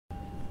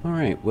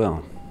Alright,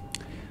 well,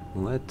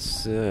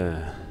 let's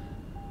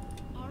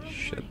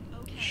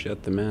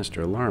shut the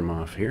master alarm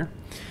off here.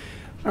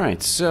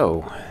 Alright,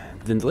 so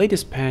the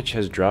latest patch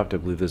has dropped. I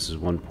believe this is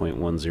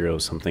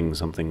 1.10 something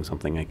something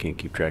something. I can't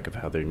keep track of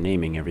how they're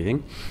naming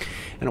everything.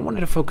 And I wanted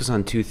to focus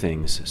on two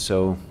things.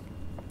 So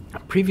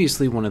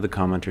previously, one of the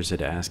commenters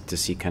had asked to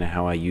see kind of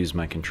how I use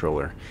my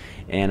controller.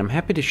 And I'm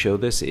happy to show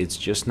this. It's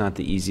just not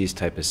the easiest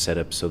type of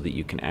setup so that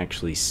you can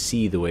actually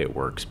see the way it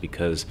works,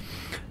 because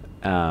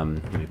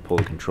let me pull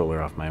the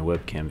controller off my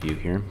webcam view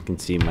here. You can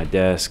see my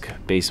desk,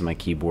 base of my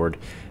keyboard.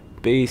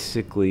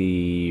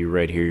 Basically,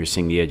 right here, you're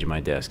seeing the edge of my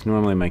desk.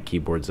 Normally, my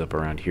keyboard's up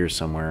around here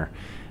somewhere.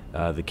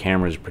 The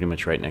camera's pretty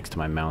much right next to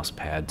my mouse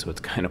pad, so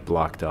it's kind of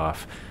blocked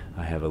off.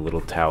 I have a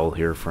little towel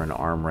here for an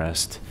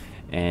armrest.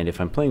 And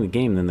if I'm playing the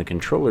game, then the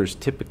controller's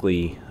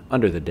typically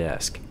under the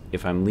desk.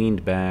 If I'm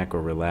leaned back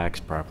or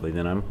relaxed properly,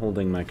 then I'm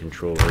holding my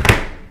controller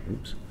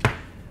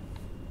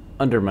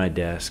under my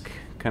desk,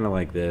 kind of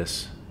like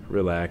this,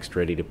 relaxed,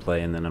 ready to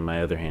play, and then on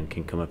my other hand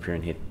can come up here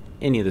and hit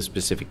any of the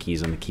specific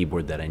keys on the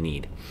keyboard that I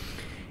need.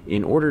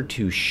 In order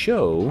to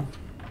show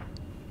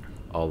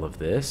all of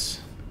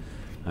this,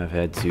 I've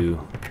had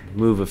to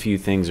move a few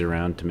things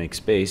around to make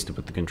space to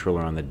put the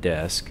controller on the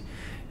desk,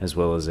 as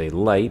well as a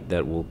light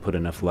that will put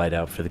enough light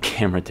out for the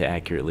camera to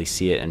accurately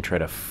see it and try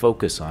to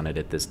focus on it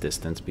at this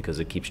distance, because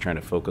it keeps trying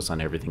to focus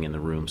on everything in the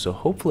room. So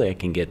hopefully I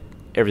can get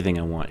everything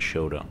I want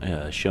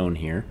shown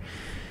here.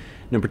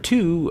 Number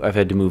two, I've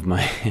had to move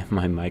my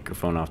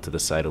microphone off to the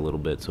side a little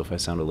bit, so if I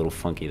sound a little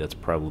funky, that's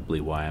probably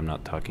why I'm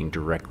not talking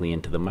directly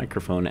into the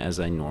microphone as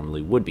I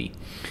normally would be.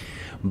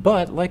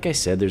 But, like I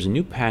said, there's a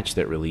new patch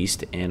that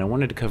released, and I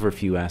wanted to cover a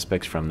few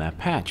aspects from that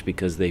patch,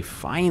 because they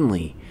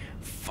finally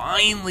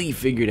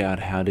figured out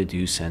how to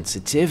do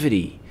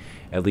sensitivity,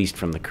 at least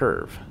from the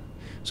curve.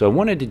 So I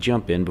wanted to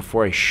jump in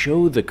before I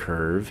show the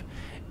curve,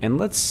 and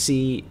let's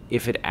see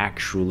if it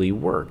actually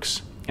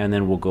works. And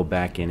then we'll go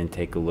back in and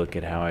take a look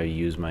at how I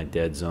use my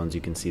dead zones. You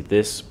can see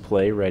this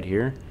play right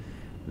here.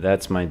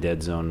 That's my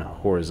dead zone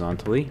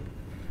horizontally.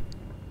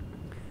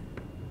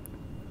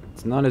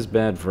 It's not as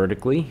bad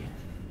vertically,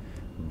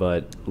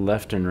 but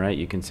left and right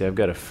you can see I've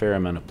got a fair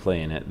amount of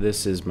play in it.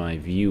 This is my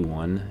view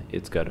one.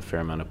 It's got a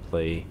fair amount of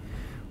play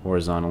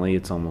horizontally.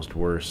 It's almost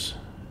worse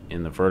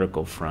in the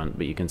vertical front,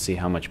 but you can see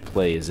how much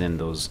play is in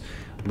those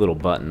little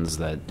buttons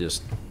that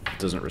just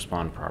doesn't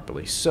respond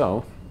properly.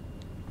 So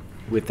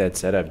with that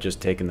said, I've just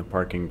taken the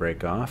parking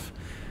brake off.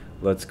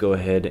 Let's go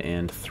ahead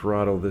and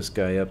throttle this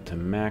guy up to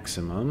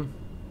maximum.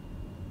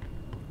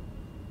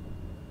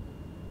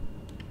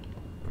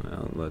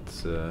 Well,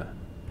 let's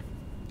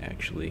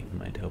actually,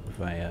 might help if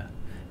I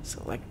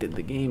selected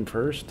the game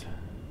first.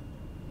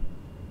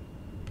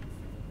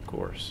 Of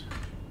course.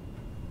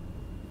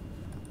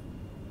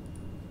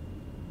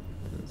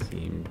 Doesn't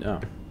seem,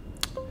 oh.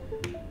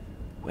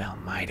 Well,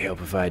 might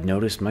help if I'd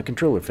noticed my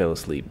controller fell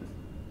asleep.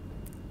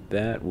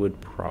 That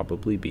would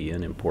probably be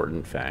an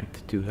important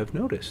fact to have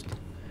noticed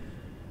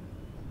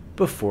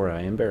before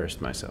I embarrassed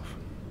myself.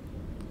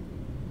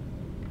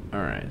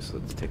 Alright, so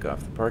let's take off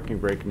the parking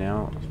brake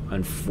now.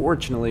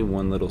 Unfortunately,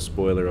 one little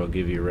spoiler I'll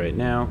give you right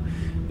now,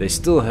 they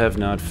still have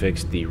not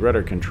fixed the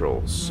rudder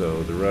controls,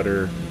 so the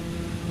rudder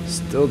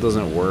still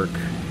doesn't work.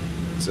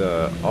 It's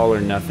all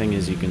or nothing,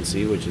 as you can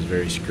see, which is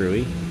very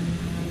screwy.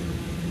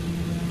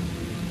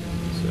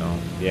 So,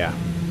 yeah,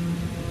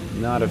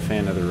 not a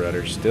fan of the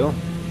rudder still.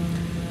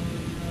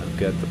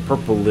 Got the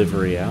purple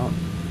livery out.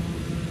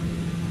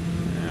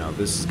 Now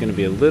this is going to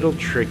be a little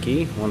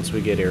tricky once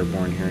we get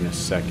airborne here in a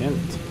second.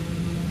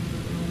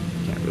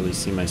 Can't really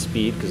see my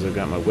speed because I've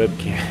got my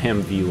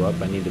webcam view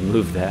up. I need to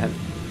move that.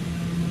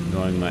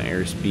 Knowing my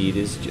airspeed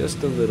is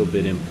just a little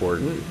bit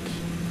important.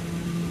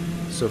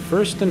 So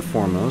first and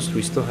foremost,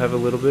 we still have a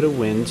little bit of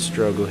wind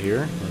struggle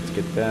here. Let's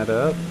get that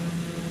up.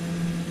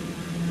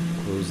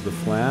 Close the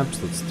flaps.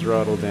 Let's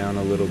throttle down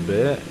a little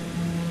bit.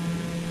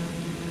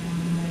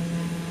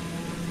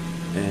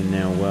 And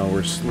now while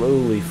we're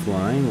slowly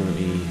flying, let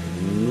me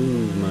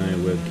move my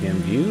webcam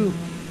view.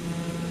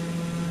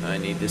 I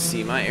need to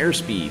see my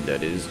airspeed.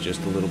 That is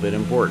just a little bit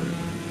important.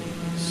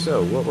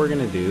 So what we're going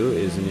to do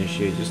is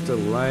initiate just a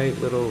light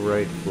little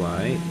right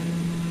flight.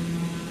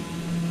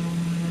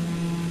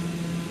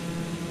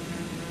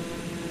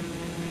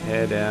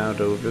 Head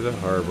out over the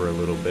harbor a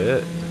little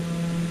bit.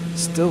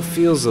 Still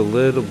feels a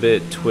little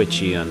bit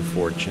twitchy,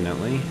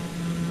 unfortunately.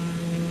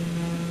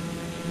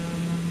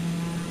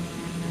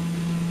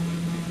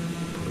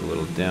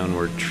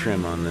 Downward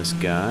trim on this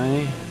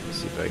guy.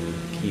 See if I can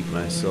keep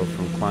myself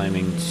from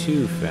climbing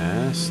too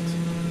fast.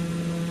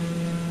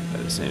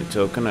 By the same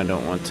token, I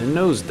don't want to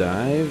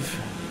nosedive.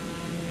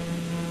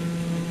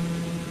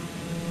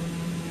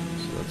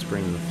 So let's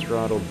bring the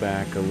throttle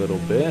back a little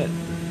bit.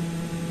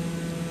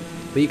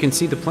 But you can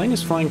see the plane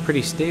is flying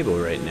pretty stable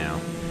right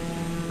now.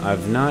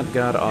 I've not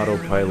got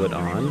autopilot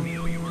on.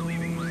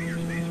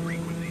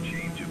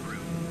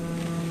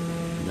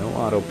 No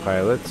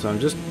autopilot, so I'm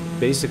just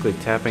basically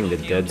tapping the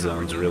dead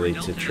zones really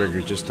to trigger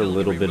just a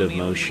little bit of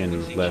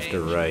motion left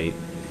or right.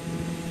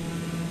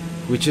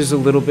 which is a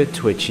little bit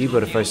twitchy,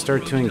 but if I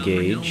start to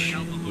engage,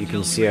 you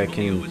can see I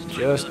can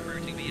just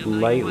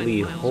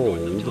lightly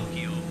hold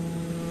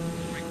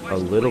a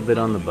little bit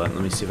on the button.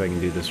 Let me see if I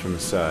can do this from the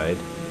side.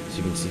 So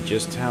you can see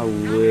just how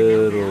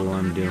little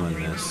I'm doing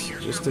this.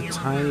 Just a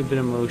tiny bit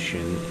of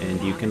motion,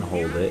 and you can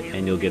hold it,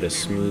 and you'll get a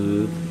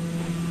smooth,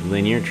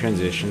 linear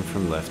transition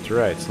from left to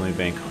right. So let me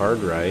bank hard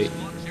right,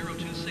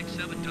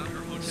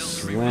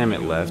 slam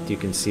it left. You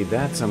can see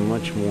that's a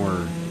much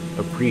more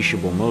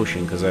appreciable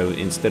motion, because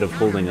instead of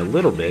holding a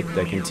little bit,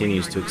 that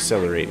continues to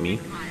accelerate me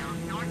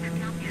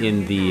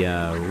in the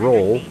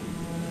roll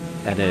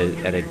at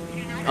a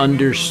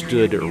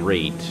understood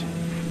rate.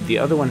 The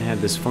other one had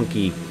this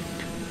funky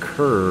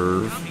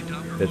curve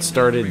that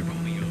started,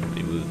 let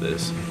me move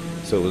this,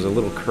 so it was a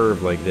little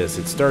curve like this.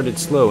 It started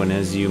slow, and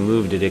as you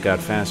moved it, it got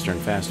faster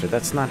and faster.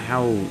 That's not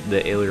how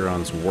the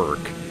ailerons work,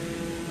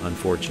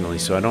 unfortunately,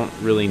 so I don't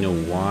really know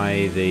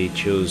why they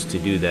chose to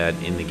do that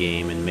in the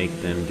game and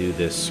make them do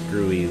this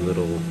screwy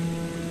little,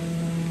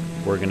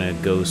 we're gonna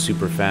go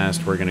super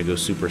fast, we're gonna go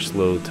super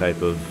slow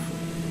type of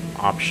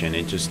option.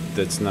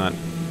 That's not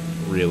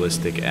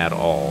realistic at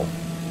all.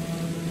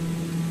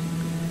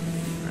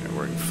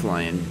 We're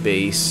flying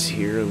base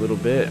here a little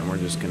bit, and we're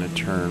just going to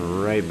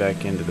turn right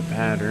back into the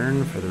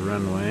pattern for the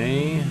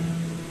runway.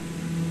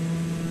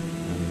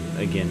 And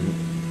again,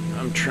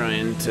 I'm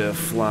trying to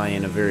fly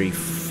in a very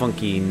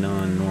funky,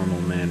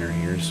 non-normal manner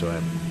here, so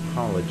I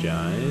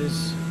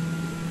apologize.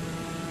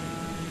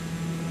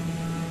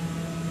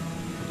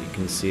 You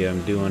can see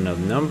I'm doing a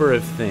number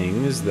of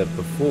things that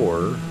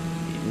before,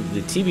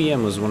 the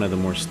TBM was one of the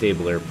more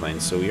stable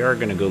airplanes, so we are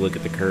going to go look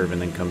at the curve and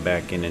then come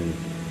back in and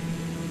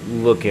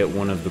look at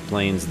one of the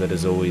planes that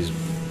has always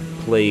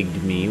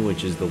plagued me,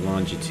 which is the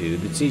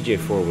Longitude. The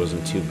CJ4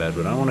 wasn't too bad,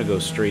 but I want to go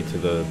straight to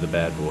the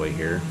bad boy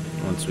here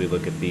once we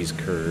look at these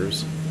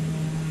curves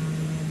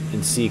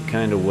and see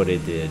kind of what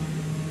it did.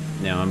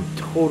 Now, I'm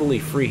totally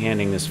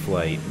freehanding this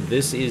flight.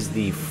 This is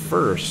the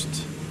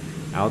first,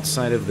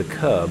 outside of the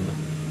Cub,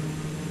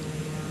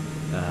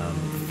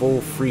 full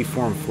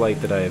freeform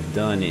flight that I have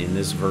done in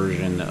this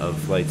version of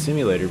Flight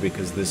Simulator,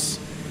 because this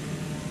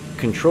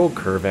control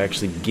curve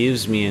actually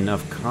gives me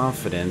enough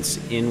confidence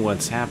in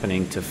what's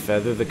happening to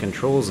feather the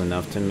controls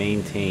enough to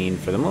maintain,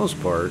 for the most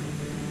part,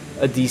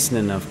 a decent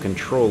enough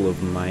control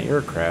of my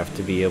aircraft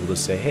to be able to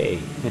say,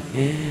 hey,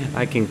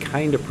 I can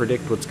kind of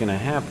predict what's going to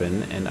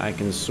happen, and I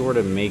can sort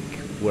of make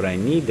what I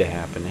need to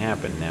happen.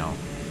 Now,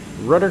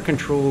 rudder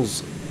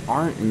controls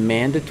aren't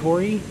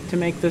mandatory to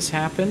make this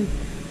happen,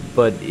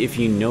 but if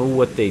you know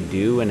what they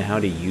do and how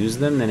to use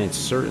them, then it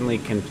certainly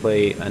can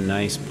play a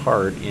nice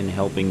part in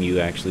helping you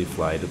actually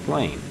fly the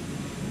plane.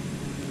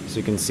 So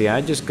you can see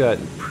I just got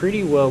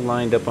pretty well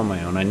lined up on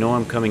my own. I know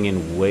I'm coming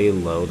in way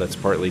low. That's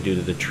partly due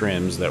to the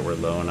trims that were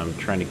low, and I'm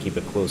trying to keep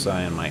a close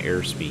eye on my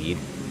airspeed.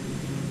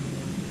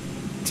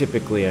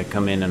 Typically I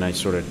come in and I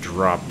sort of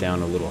drop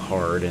down a little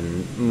hard,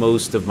 and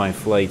most of my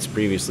flights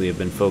previously have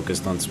been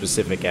focused on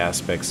specific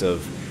aspects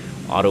of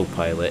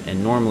autopilot,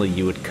 and normally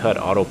you would cut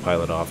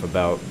autopilot off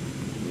about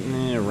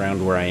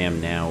around where I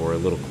am now or a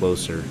little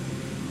closer,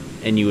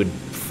 and you would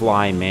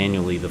fly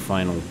manually the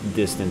final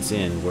distance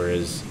in,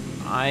 whereas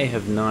I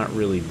have not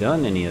really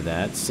done any of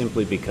that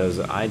simply because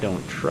I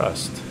don't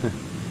trust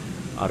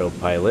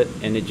autopilot,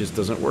 and it just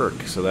doesn't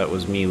work. So that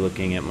was me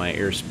looking at my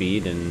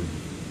airspeed and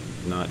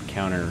not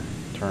counter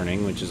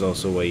turning, which is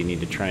also why you need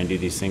to try and do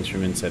these things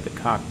from inside the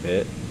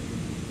cockpit.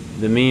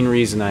 The main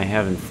reason I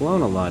haven't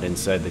flown a lot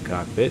inside the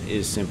cockpit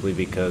is simply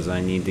because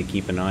I need to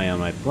keep an eye on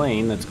my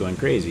plane that's going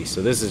crazy.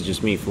 So this is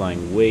just me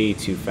flying way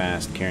too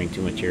fast, carrying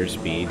too much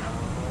airspeed.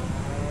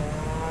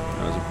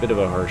 That was a bit of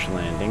a harsh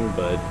landing,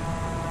 but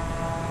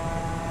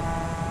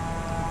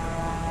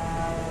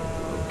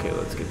okay,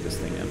 let's get this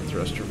thing out of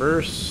thrust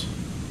reverse.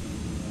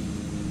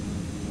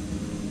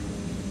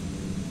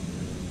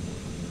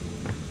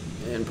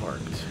 And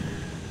parked.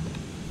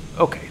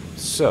 Okay,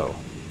 so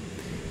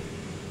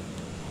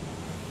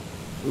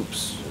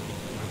oops.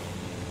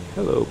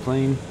 Hello,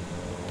 plane.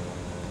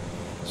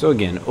 So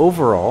again,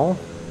 overall,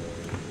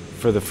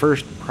 for the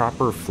first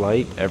proper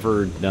flight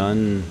ever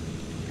done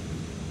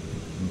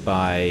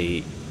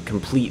by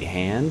complete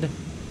hand,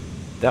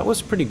 that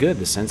was pretty good.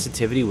 The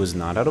sensitivity was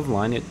not out of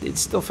line. It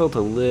still felt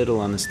a little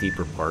on the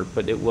steeper part,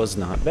 but it was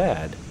not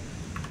bad.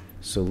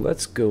 So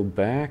let's go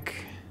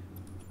back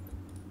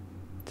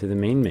to the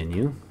main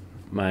menu.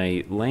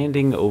 My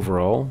landing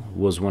overall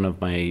was one of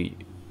my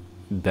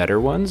better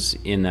ones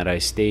in that I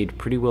stayed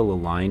pretty well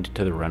aligned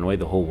to the runway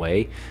the whole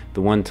way.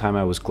 The one time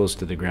I was close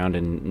to the ground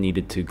and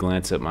needed to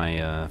glance at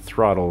my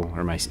throttle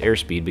or my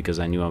airspeed because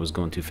I knew I was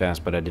going too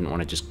fast, but I didn't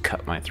want to just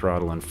cut my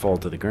throttle and fall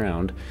to the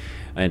ground,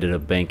 I ended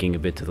up banking a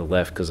bit to the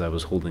left because I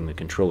was holding the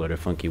controller in a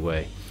funky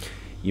way.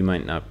 You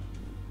might not...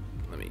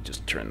 Let me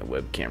just turn the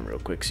webcam real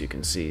quick so you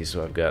can see.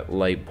 So I've got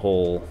light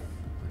pole,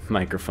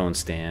 microphone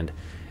stand,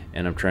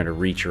 and I'm trying to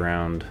reach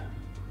around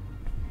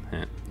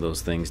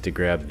those things to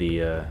grab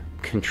the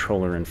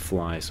controller and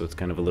fly, so it's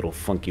kind of a little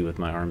funky with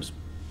my arms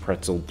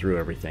pretzeled through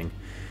everything.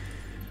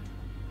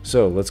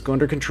 So let's go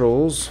under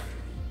controls,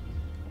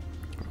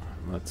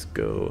 Let's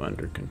go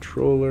under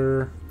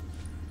controller,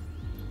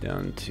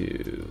 down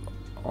to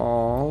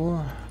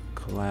all,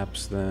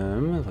 collapse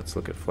them. Let's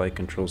look at flight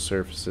control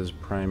surfaces,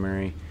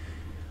 primary.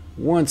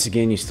 Once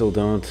again, you still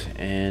don't,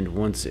 and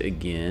once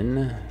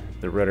again,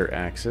 the rudder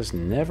axis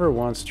never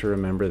wants to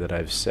remember that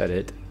I've set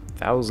it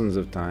thousands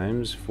of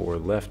times for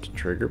left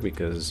trigger,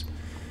 because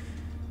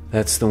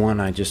that's the one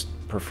I just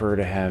prefer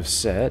to have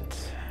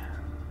set.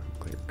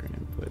 Clear green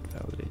input,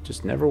 validate.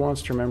 Just never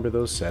wants to remember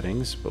those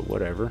settings, but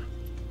whatever.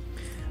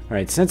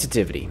 Alright,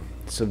 sensitivity.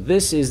 So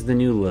this is the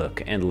new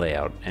look and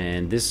layout,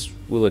 and this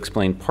will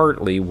explain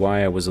partly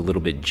why I was a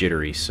little bit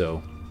jittery.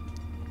 So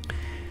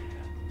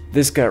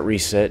this got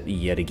reset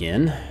yet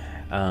again.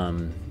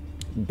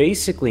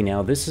 Basically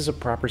now this is a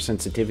proper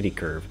sensitivity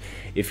curve.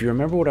 If you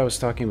remember what I was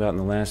talking about in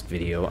the last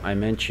video, I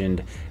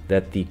mentioned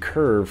that the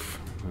curve,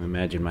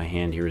 imagine my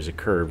hand here is a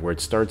curve, where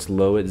it starts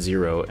low at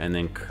 0 and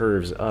then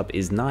curves up,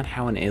 is not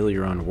how an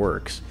aileron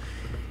works.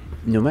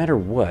 No matter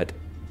what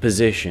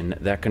position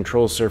that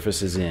control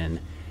surface is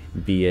in,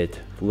 be it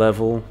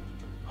level,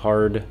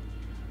 hard,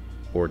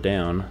 or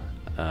down,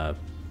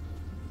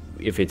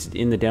 if it's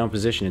in the down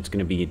position, it's going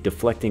to be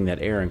deflecting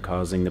that air and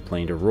causing the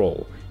plane to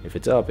roll. If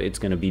it's up, it's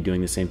going to be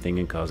doing the same thing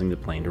and causing the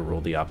plane to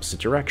roll the opposite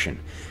direction.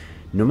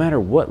 No matter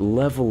what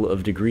level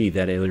of degree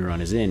that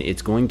aileron is in,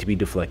 it's going to be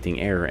deflecting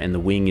air and the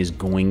wing is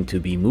going to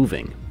be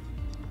moving.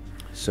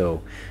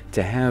 So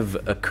to have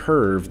a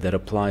curve that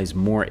applies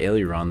more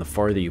aileron the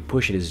farther you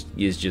push it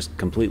is just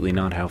completely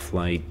not how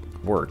flight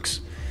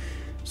works.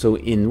 So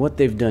in what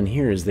they've done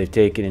here is they've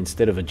taken,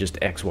 instead of a just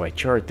XY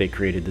chart, they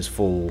created this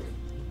full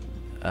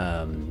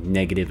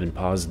negative and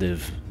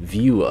positive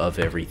view of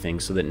everything,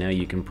 so that now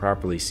you can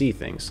properly see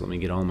things. So let me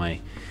get all my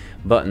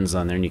buttons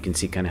on there and you can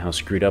see kind of how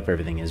screwed up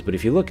everything is. But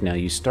if you look now,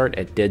 you start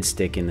at dead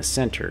stick in the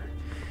center,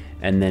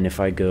 and then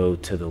if I go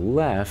to the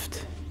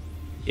left,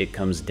 it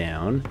comes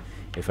down.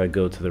 If I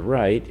go to the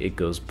right, it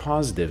goes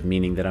positive,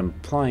 meaning that I'm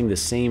applying the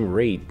same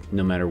rate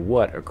no matter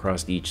what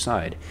across each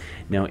side.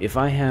 Now, if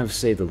I have,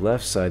 say, the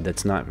left side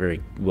that's not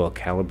very well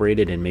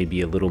calibrated and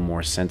maybe a little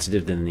more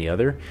sensitive than the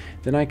other,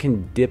 then I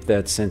can dip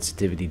that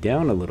sensitivity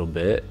down a little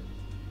bit,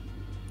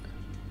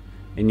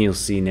 and you'll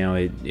see now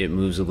it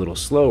moves a little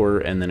slower,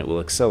 and then it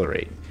will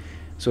accelerate.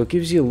 So it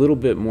gives you a little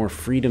bit more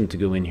freedom to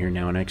go in here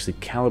now and actually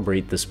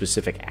calibrate the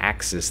specific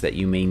axis that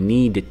you may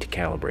need to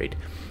calibrate.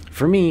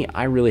 For me,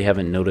 I really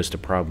haven't noticed a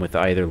problem with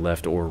either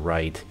left or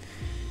right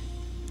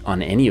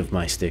on any of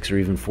my sticks, or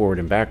even forward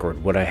and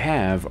backward. What I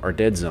have are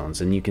dead zones,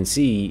 and you can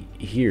see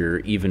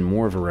here even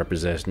more of a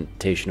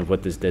representation of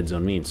what this dead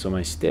zone means. So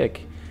my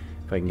stick,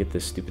 if I can get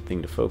this stupid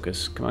thing to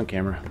focus, come on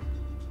camera.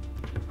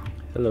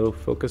 Hello,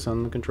 focus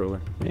on the controller.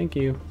 Thank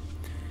you.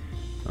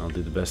 I'll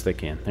do the best I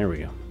can. There we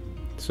go.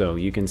 So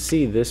you can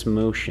see this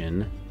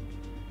motion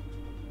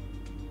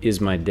is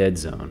my dead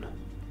zone.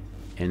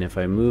 And if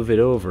I move it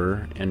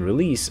over and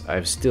release,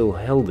 I've still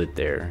held it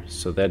there.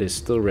 So that is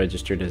still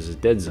registered as a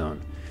dead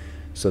zone.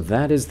 So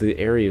that is the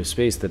area of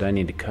space that I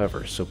need to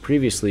cover. So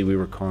previously we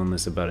were calling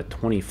this about a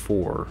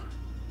 24%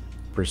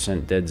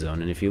 dead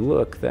zone. And if you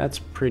look, that's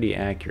pretty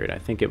accurate. I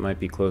think it might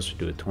be closer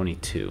to a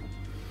 22.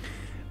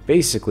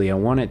 Basically, I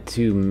want it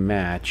to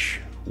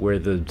match where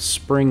the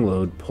spring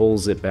load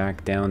pulls it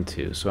back down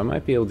to. So I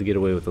might be able to get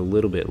away with a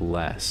little bit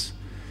less.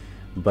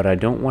 But I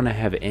don't want to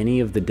have any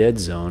of the dead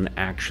zone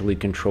actually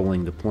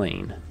controlling the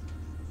plane.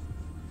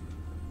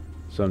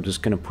 So I'm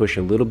just going to push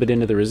a little bit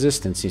into the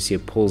resistance. You see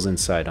it pulls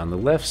inside. On the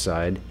left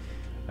side,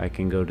 I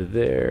can go to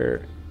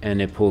there,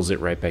 and it pulls it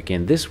right back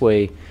in. This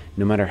way,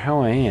 no matter how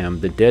I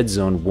am, the dead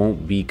zone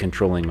won't be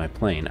controlling my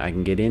plane. I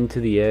can get into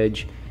the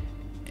edge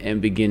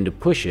and begin to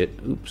push it.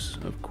 Oops,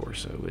 of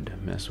course I would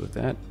mess with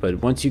that.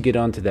 But once you get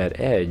onto that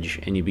edge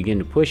and you begin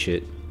to push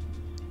it,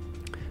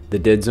 the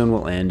dead zone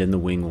will end and the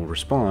wing will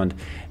respond.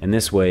 And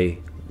this way,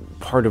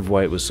 part of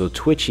why it was so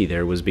twitchy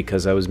there was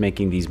because I was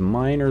making these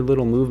minor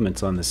little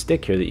movements on the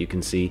stick here that you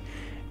can see,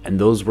 and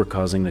those were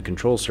causing the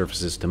control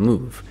surfaces to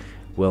move.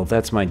 Well,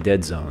 that's my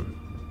dead zone,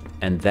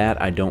 and that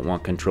I don't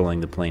want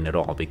controlling the plane at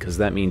all, because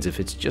that means if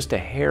it's just a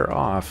hair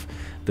off,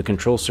 the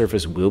control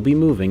surface will be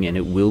moving and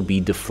it will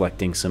be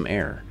deflecting some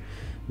air.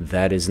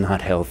 That is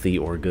not healthy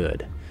or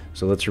good.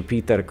 So let's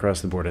repeat that across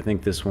the board. I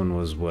think this one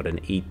was, what, an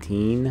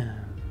 18?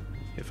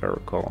 If I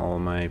recall all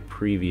of my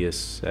previous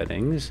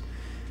settings.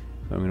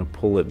 I'm going to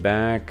pull it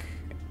back.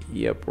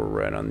 Yep, we're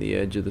right on the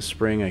edge of the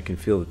spring. I can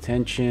feel the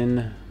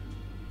tension.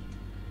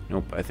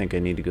 Nope, I think I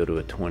need to go to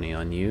a 20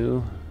 on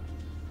you.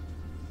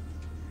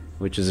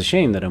 Which is a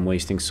shame that I'm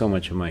wasting so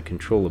much of my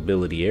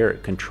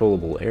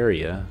controllable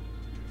area.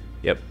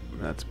 Yep,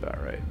 that's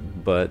about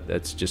right. But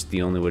that's just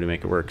the only way to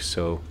make it work.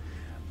 So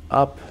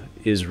up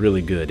is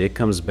really good. It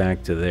comes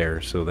back to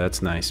there, so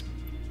that's nice.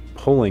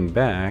 Pulling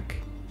back,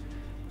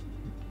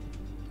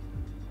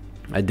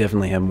 I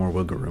definitely have more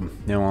wiggle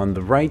room. Now on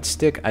the right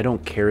stick, I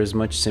don't care as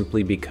much,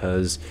 simply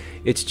because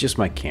it's just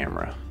my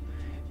camera.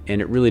 And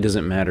it really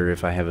doesn't matter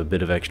if I have a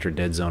bit of extra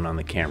dead zone on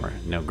the camera.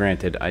 Now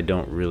granted, I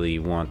don't really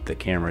want the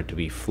camera to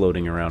be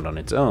floating around on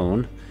its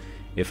own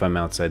if I'm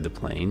outside the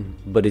plane,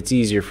 but it's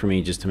easier for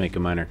me just to make a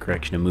minor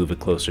correction and move it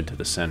closer to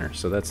the center,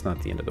 so that's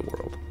not the end of the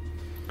world.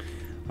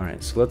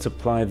 Alright, so let's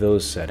apply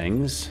those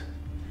settings.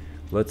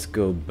 Let's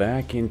go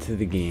back into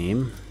the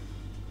game.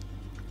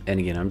 And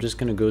again, I'm just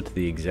going to go to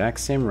the exact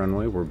same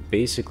runway. We're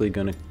basically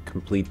going to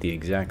complete the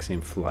exact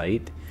same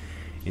flight.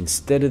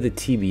 Instead of the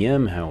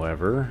TBM,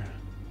 however,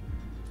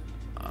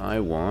 I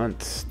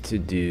want to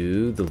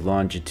do the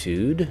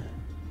Longitude.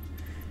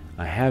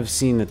 I have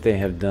seen that they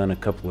have done a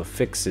couple of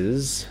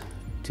fixes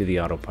to the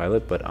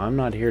autopilot, but I'm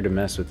not here to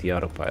mess with the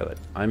autopilot.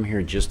 I'm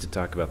here just to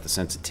talk about the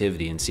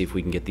sensitivity and see if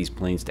we can get these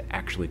planes to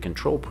actually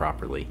control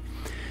properly.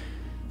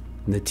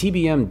 The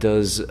TBM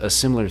does a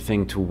similar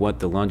thing to what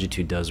the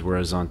Longitude does,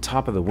 whereas on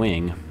top of the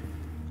wing,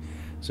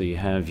 so you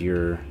have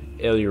your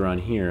aileron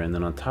here, and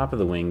then on top of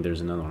the wing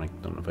there's another one. I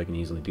don't know if I can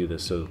easily do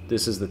this. So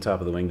this is the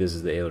top of the wing, this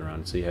is the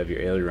aileron. So you have your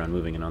aileron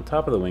moving, and on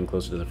top of the wing,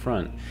 closer to the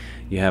front,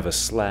 you have a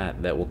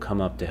slat that will come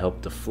up to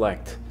help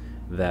deflect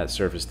that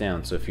surface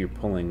down. So if you're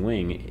pulling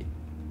wing,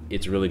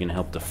 it's really going to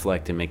help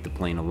deflect and make the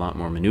plane a lot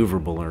more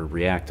maneuverable or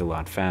react a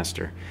lot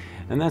faster.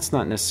 And that's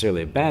not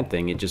necessarily a bad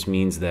thing. It just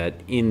means that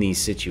in these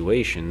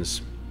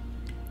situations,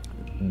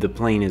 the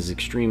plane is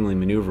extremely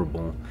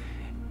maneuverable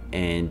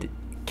and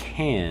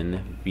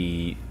can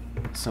be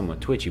somewhat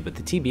twitchy. But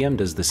the TBM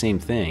does the same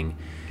thing,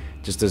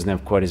 just doesn't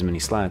have quite as many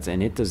slats,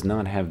 and it does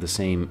not have the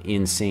same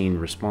insane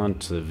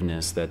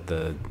responsiveness that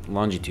the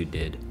Longitude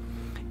did.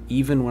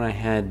 Even when I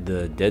had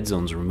the dead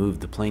zones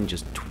removed, the plane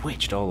just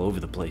twitched all over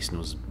the place and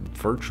was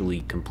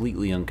virtually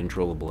completely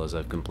uncontrollable, as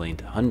I've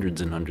complained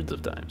hundreds and hundreds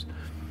of times.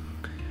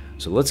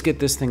 So let's get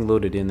this thing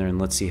loaded in there and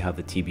let's see how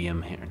the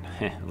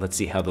TBM, let's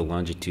see how the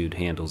Longitude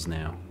handles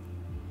now.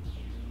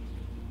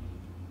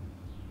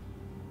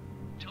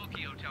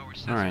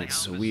 Alright,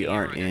 so we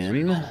are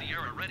in.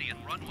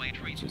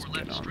 Just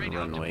get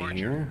on the runway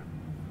here.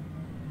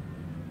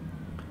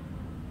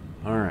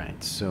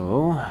 Alright,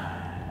 so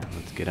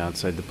let's get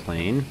outside the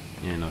plane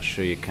and I'll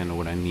show you kind of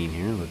what I mean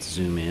here. Let's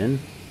zoom in.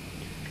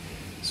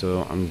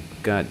 So I'm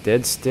got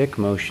dead stick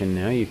motion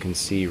now. You can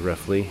see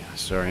roughly.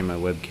 Sorry, my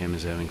webcam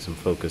is having some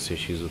focus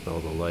issues with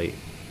all the light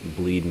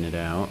bleeding it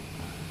out.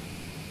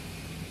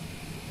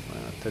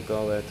 Wow, it took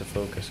all that to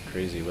focus.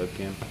 Crazy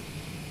webcam.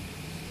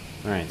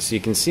 Alright, so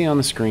you can see on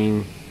the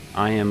screen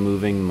I am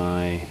moving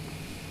my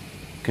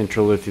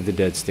controller through the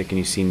dead stick and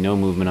you see no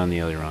movement on the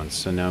ailerons.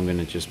 So now I'm going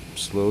to just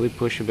slowly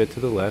push a bit to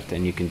the left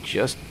and you can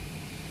just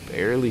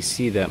barely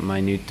see that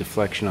minute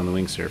deflection on the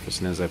wing surface.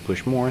 And as I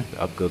push more,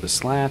 up go the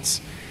slats.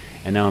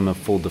 And now I'm at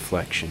full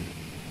deflection.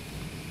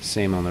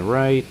 Same on the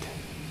right,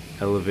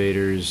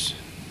 elevators,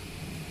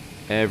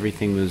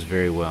 everything moves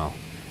very well.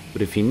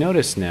 But if you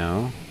notice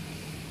now,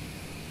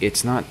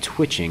 it's not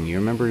twitching. You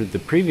remember the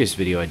previous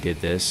video I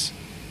did this,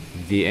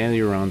 the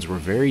ailerons were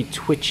very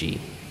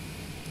twitchy.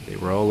 They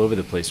were all over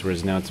the place,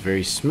 whereas now it's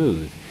very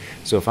smooth.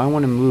 So if I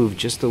want to move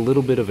just a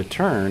little bit of a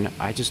turn,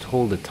 I just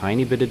hold a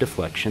tiny bit of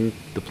deflection.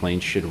 The plane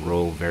should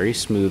roll very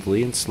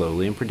smoothly and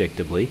slowly and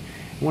predictably.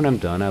 When I'm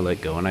done, I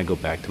let go and I go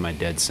back to my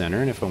dead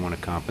center, and if I want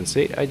to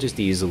compensate, I just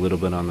ease a little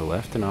bit on the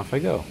left and off I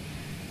go.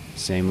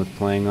 Same with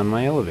playing on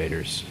my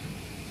elevators.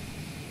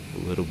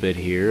 A little bit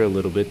here, a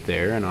little bit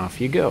there, and off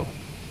you go.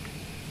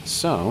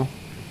 So,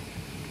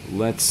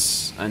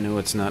 I know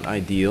it's not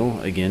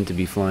ideal, again, to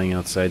be flying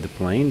outside the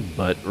plane,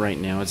 but right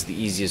now it's the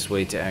easiest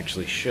way to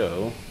actually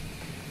show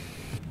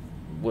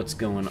what's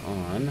going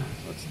on.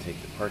 Let's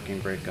take the parking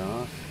brake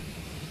off.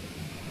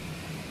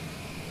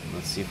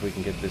 Let's see if we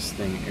can get this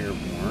thing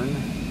airborne.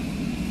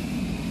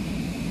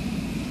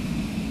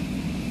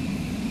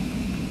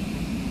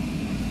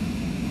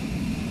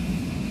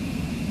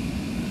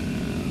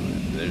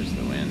 There's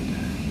the wind.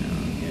 Now,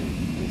 again,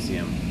 you can see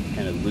I'm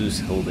kind of loose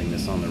holding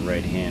this on the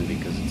right hand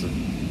because it's a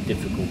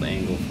difficult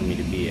angle for me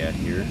to be at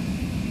here.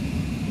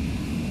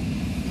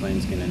 The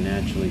plane's going to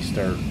naturally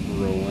start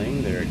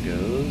rolling. There it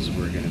goes.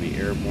 We're going to be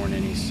airborne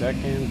any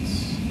second.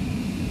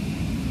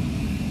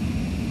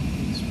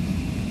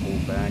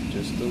 Back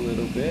just a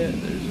little bit.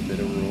 There's a bit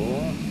of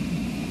roll.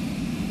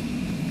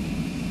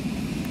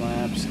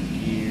 Flaps,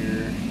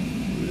 gear.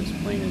 Ooh, this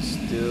plane is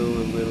still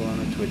a little on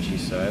the twitchy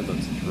side.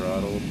 Let's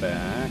throttle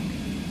back.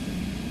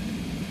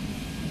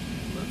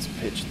 Let's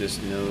pitch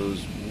this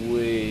nose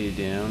way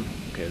down.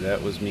 Okay,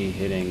 that was me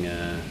hitting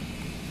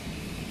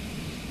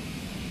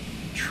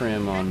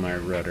trim on my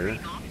rudder.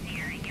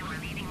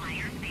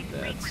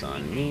 That's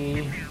on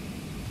me.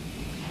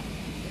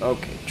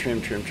 Okay,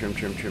 trim.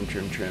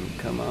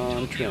 Come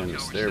on,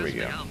 trims. There we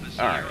go.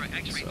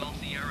 Alright, so I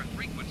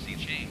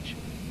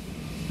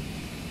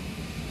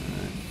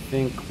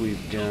think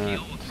we've got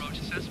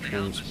the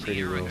trims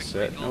pretty well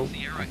set. Nope,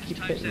 I keep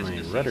hitting my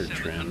rudder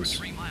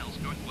trims.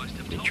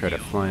 Let me try to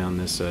fly on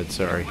this side,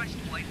 sorry.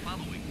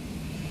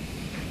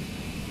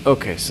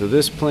 Okay, so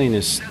this plane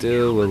is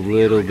still a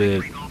little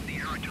bit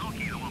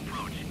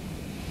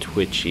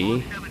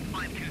twitchy.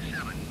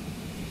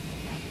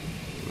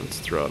 Let's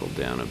throttle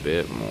down a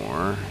bit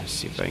more.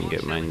 See if I can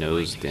get my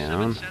nose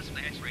down.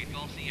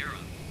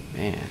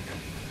 Man,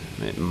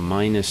 I'm at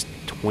minus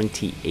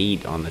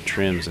 28 on the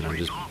trims and I'm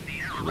just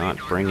not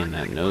bringing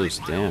that nose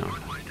down.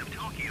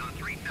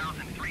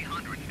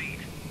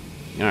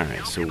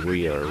 Alright, so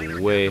we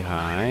are way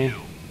high.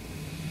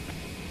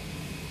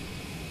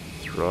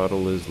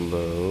 Throttle is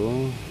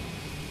low.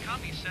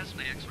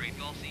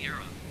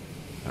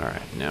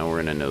 Alright, now we're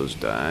in a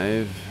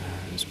nosedive.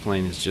 This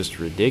plane is just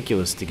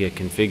ridiculous to get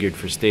configured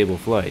for stable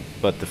flight.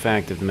 But the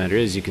fact of the matter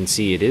is, you can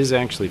see it is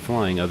actually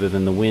flying, other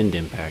than the wind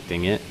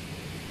impacting it,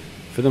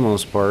 for the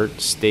most part,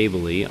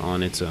 stably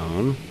on its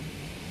own.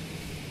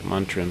 Come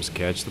on, trims,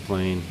 catch the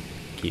plane.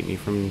 Keep me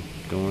from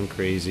going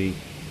crazy.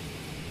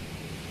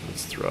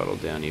 Let's throttle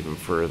down even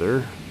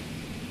further.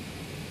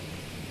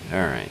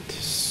 Alright,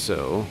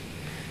 so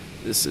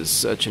this is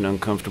such an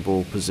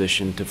uncomfortable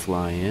position to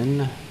fly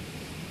in.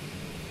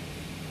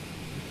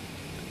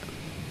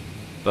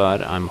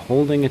 But I'm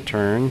holding a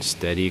turn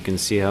steady. You can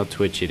see how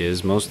twitchy it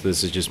is. Most of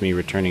this is just me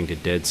returning to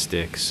dead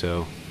stick,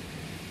 so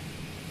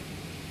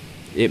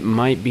it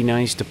might be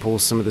nice to pull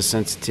some of the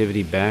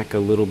sensitivity back a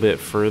little bit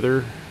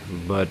further,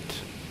 but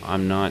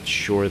I'm not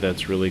sure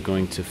that's really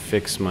going to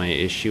fix my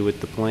issue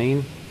with the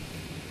plane.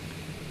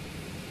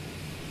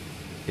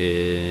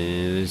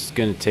 It's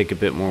going to take a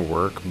bit more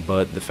work,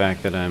 but the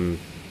fact that I'm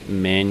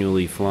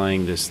manually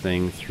flying this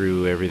thing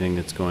through everything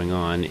that's going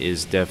on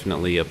is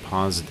definitely a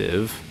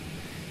positive.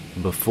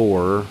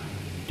 Before,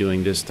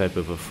 doing this type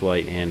of a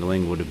flight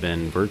handling would have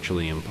been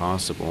virtually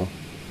impossible.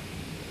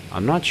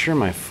 I'm not sure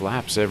my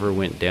flaps ever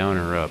went down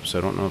or up, so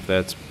I don't know if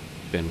that's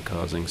been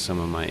causing some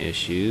of my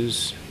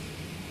issues.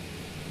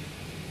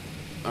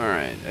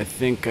 Alright, I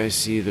think I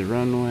see the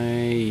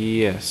runway.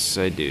 Yes,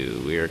 I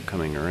do. We are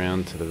coming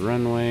around to the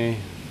runway.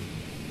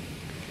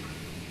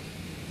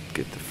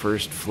 Get the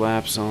first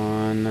flaps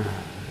on. I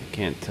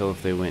can't tell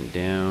if they went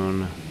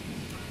down.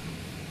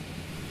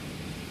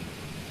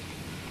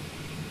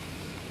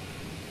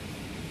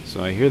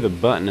 So I hear the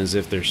button as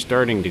if they're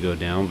starting to go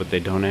down, but they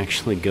don't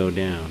actually go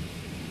down.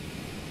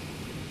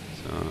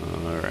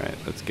 So, alright,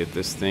 let's get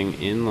this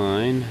thing in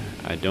line.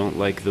 I don't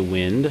like the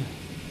wind.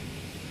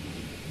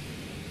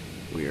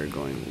 We are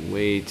going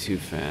way too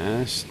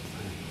fast.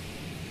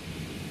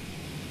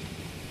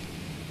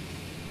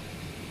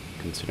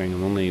 Considering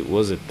I'm only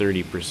was at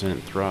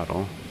 30%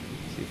 throttle.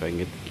 Let's see if I can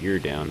get the gear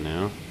down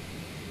now.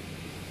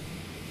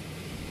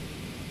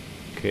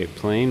 Okay,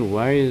 plane,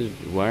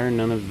 why are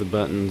none of the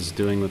buttons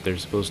doing what they're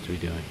supposed to be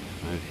doing?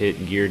 I've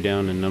hit gear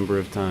down a number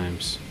of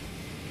times.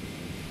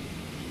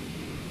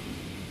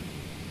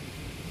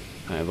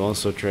 I've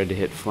also tried to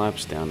hit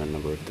flaps down a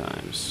number of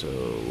times, so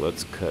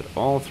let's cut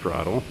all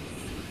throttle.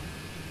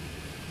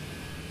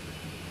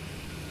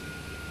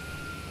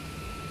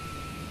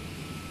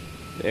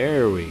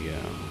 There we go.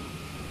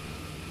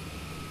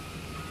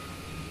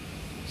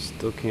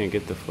 Still can't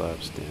get the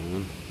flaps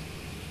down.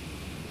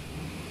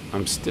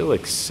 I'm still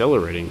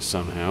accelerating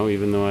somehow,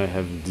 even though I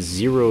have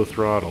 0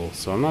 throttle,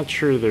 so I'm not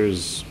sure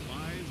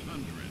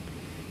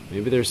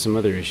maybe there's some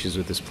other issues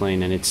with this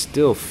plane, and it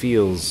still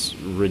feels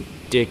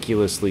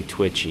ridiculously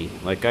twitchy.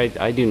 Like,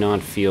 I do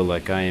not feel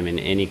like I am in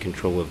any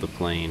control of the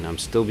plane. I'm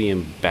still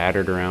being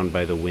battered around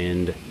by the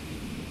wind.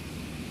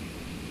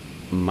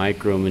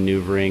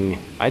 Micro-maneuvering.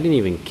 I didn't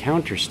even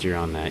counter-steer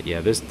on that.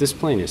 Yeah, this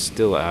plane is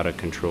still out of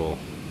control.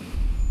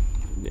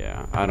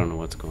 Yeah, I don't know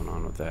what's going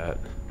on with that.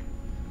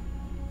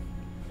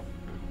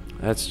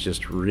 That's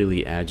just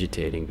really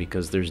agitating,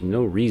 because there's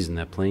no reason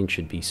that plane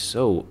should be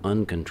so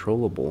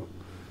uncontrollable.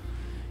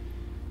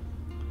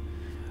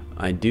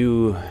 I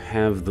do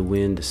have the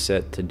wind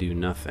set to do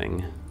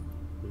nothing.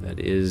 That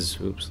is,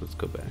 oops, let's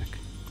go back.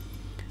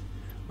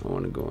 I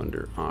want to go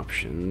under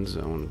options.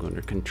 I want to go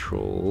under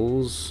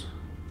controls.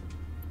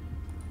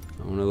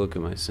 I want to look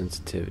at my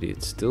sensitivity.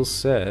 It's still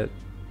set,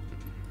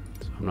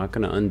 so I'm not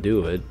going to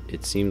undo it.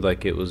 It seemed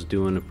like it was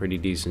doing a pretty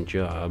decent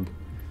job.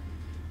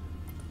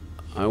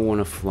 I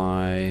want to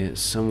fly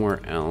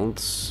somewhere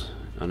else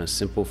on a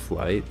simple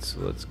flight, so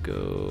let's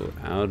go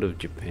out of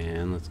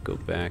Japan. Let's go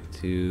back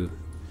to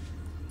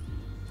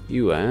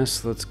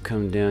US. Let's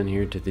come down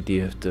here to the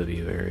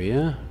DFW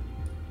area.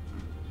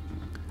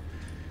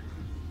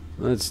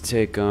 Let's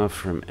take off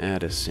from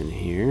Addison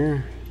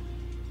here.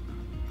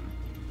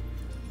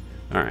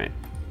 Alright,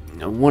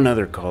 now one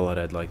other call out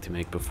I'd like to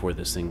make before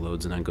this thing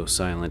loads and I go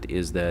silent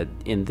is that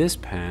in this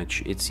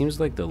patch, it seems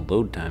like the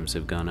load times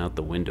have gone out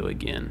the window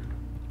again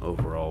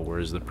overall,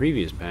 whereas the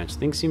previous patch,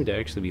 things seem to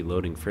actually be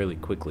loading fairly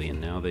quickly, and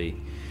now they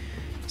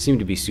seem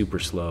to be super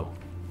slow.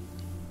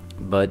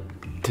 But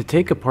to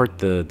take apart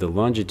the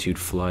Longitude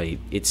flight,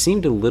 it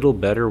seemed a little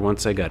better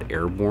once I got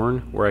airborne,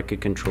 where I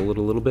could control it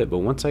a little bit, but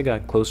once I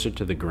got closer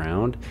to the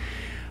ground,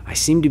 I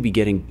seem to be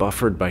getting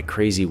buffered by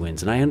crazy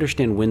winds, and I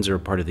understand winds are a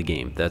part of the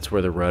game. That's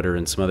where the rudder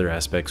and some other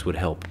aspects would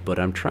help. But what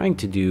I'm trying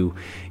to do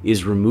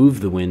is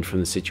remove the wind from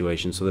the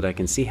situation so that I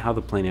can see how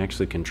the plane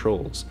actually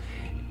controls.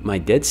 My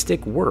dead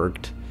stick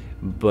worked,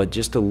 but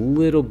just a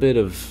little bit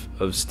of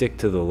stick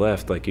to the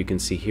left, like you can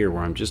see here,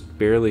 where I'm just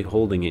barely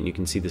holding it, and you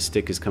can see the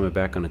stick is coming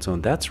back on its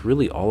own. That's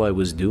really all I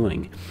was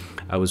doing.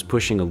 I was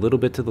pushing a little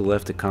bit to the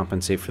left to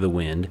compensate for the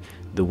wind.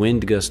 The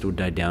wind gust would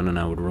die down, and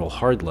I would roll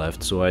hard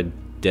left, so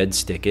I'd dead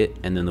stick it,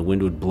 and then the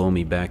wind would blow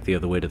me back the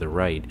other way to the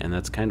right, and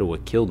that's kind of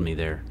what killed me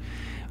there.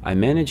 I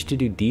managed to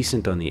do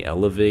decent on the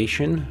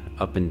elevation,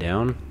 up and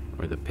down,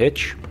 or the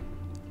pitch.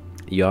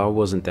 Yaw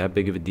wasn't that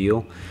big of a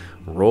deal.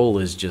 Roll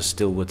is just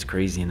still what's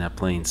crazy in that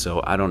plane,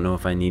 so I don't know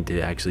if I need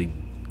to actually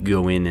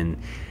go in and,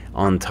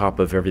 on top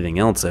of everything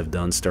else I've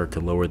done, start to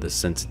lower the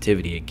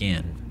sensitivity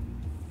again.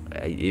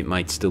 It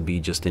might still be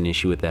just an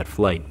issue with that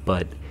flight,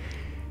 but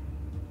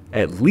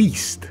at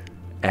least,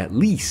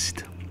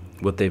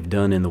 what they've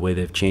done in the way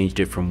they've changed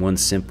it from one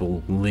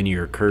simple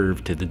linear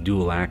curve to the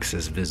dual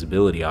axis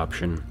visibility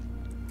option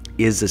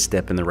is a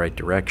step in the right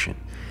direction.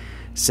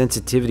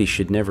 Sensitivity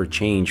should never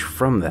change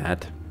from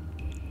that,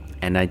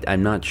 and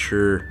I'm not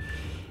sure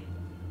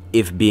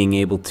if being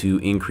able to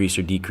increase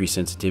or decrease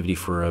sensitivity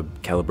for a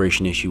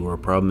calibration issue or a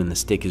problem in the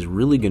stick is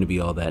really going to be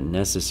all that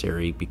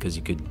necessary, because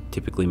you could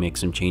typically make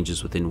some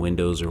changes within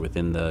Windows or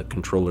within the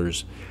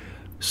controller's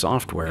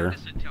software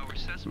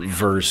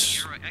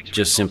versus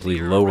just simply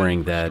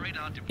lowering that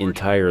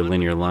entire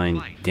linear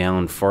line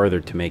down farther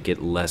to make it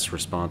less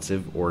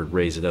responsive, or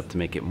raise it up to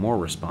make it more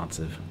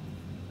responsive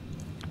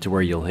to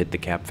where you'll hit the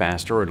cap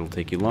faster or it'll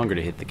take you longer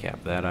to hit the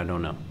cap. That I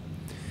don't know.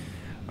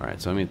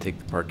 Alright, so I'm going to take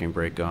the parking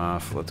brake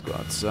off. Let's go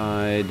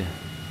outside.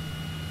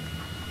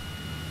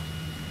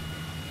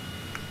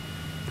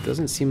 It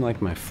doesn't seem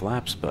like my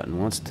flaps button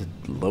wants to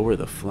lower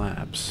the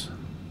flaps.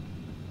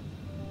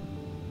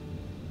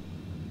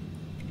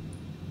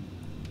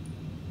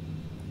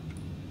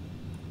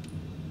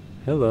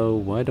 Hello,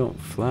 why don't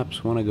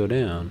flaps want to go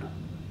down?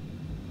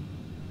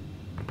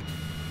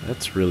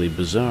 That's really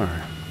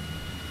bizarre.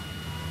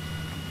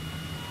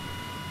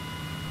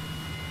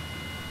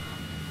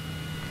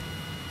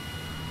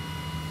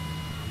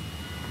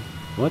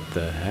 What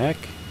the heck?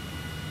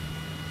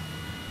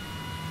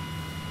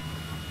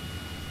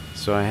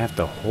 So I have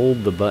to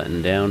hold the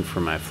button down for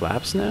my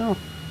flaps now?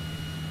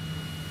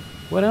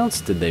 What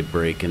else did they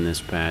break in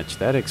this patch?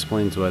 That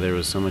explains why there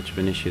was so much of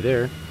an issue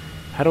there.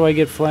 How do I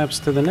get flaps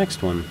to the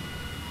next one?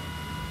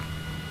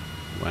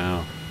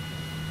 Wow.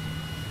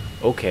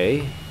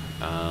 Okay.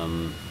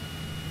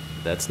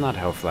 That's not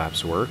how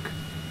flaps work.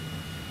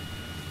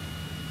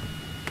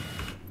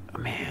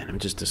 Man, I'm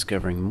just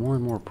discovering more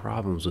and more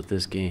problems with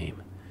this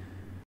game.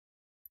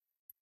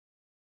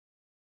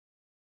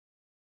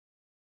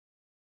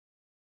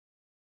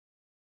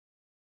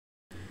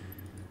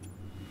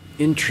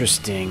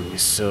 Interesting.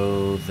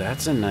 So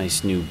that's a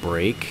nice new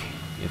brake.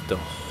 You have to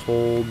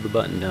hold the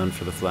button down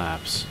for the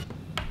flaps.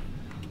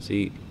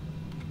 See?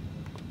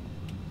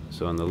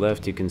 So on the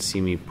left you can see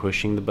me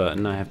pushing the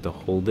button. I have to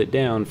hold it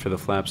down for the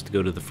flaps to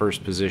go to the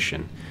first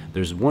position.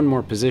 There's one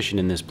more position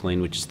in this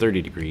plane, which is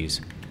 30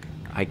 degrees.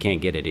 I can't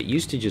get it. It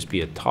used to just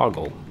be a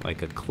toggle,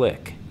 like a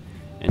click,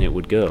 and it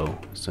would go.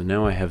 So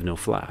now I have no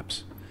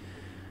flaps.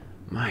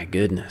 My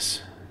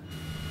goodness.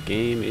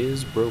 Game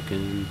is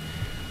broken.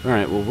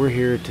 Alright, well, we're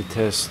here to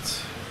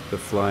test the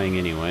flying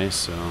anyway,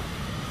 so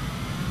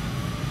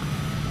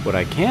what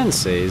I can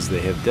say is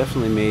they have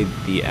definitely made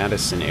the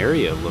Addison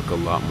area look a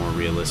lot more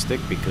realistic,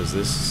 because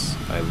this,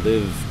 I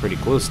live pretty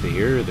close to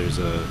here. There's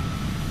a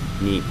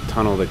neat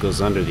tunnel that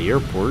goes under the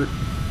airport,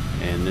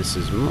 and this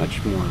is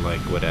much more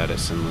like what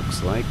Addison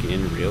looks like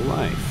in real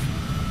life.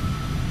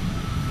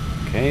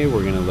 Okay,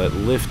 we're going to let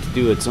lift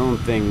do its own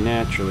thing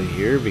naturally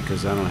here,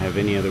 because I don't have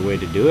any other way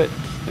to do it.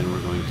 Then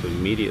we're going to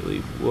immediately,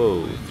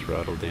 whoa,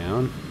 throttle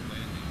down.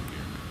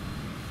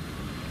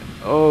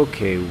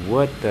 Okay,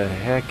 what the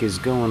heck is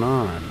going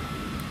on?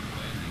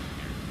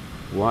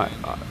 Why?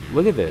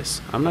 Look at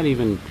this. I'm not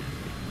even...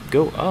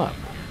 Go up.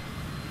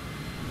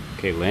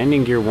 Okay,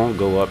 landing gear won't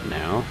go up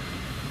now.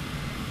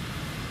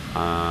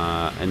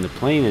 And the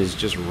plane is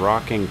just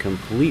rocking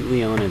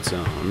completely on its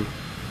own.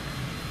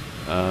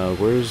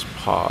 Where's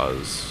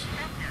pause?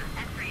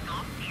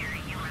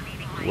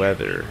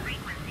 Weather.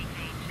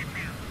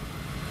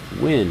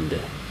 Wind.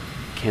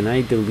 Can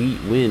I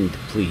delete wind,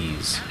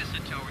 please?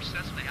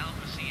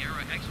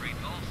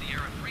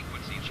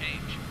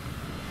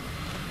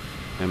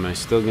 Am I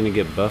still going to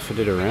get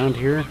buffeted around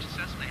here?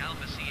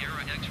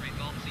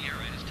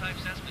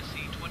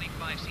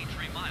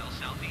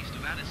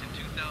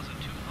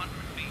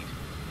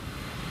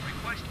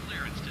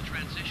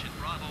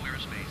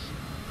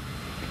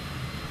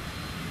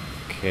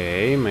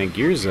 Okay, my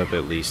gear's up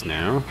at least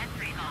now.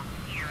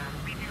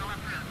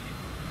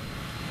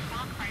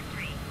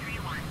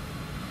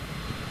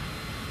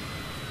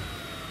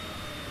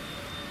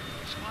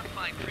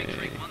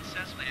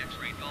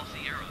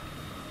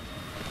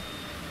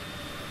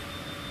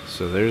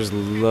 So there's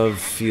Love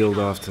Field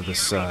off to the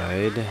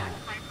side.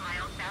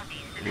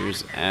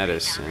 Here's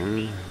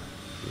Addison.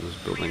 Those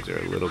buildings are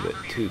a little bit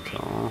too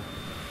tall.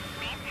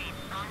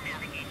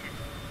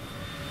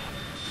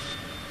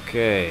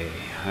 Okay,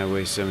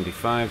 Highway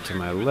 75 to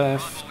my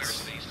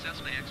left.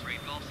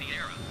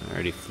 I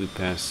already flew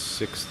past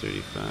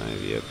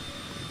 635, yep.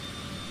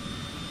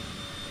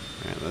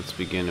 Alright, let's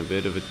begin a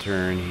bit of a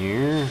turn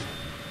here.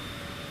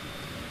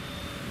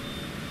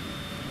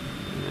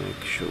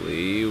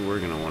 Actually, we're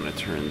going to want to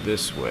turn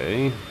this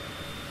way.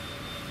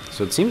 So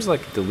So it seems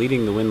like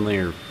deleting the wind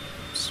layer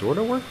sort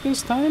of worked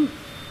this time.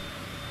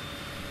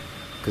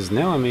 Because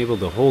now I'm able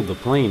to hold the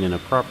plane in a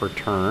proper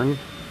turn.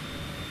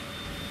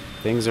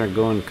 Things aren't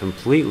going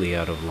completely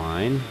out of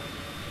line.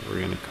 We're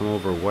going to come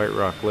over White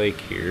Rock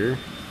Lake here.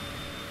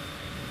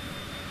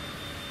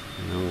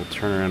 And then we'll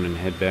turn around and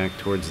head back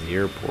towards the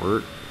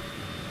airport.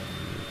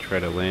 Try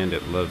to land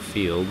at Love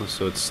Field.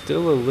 So it's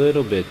still a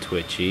little bit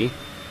twitchy.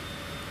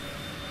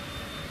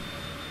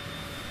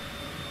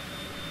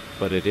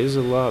 But it is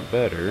a lot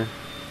better.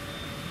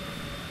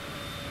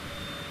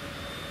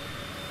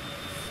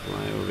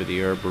 Fly over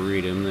the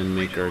Arboretum, then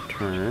make our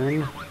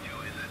turn.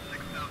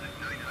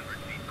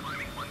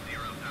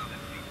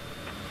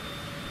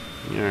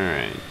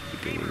 Alright,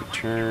 beginning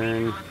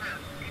turn.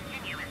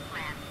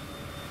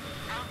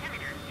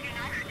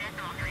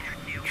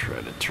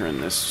 Try to turn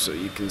this so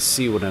you can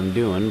see what I'm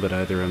doing, but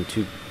either I'm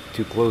too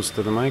close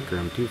to the mic or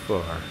I'm too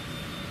far.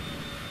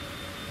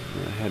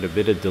 I had a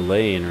bit of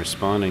delay in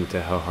responding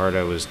to how hard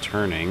I was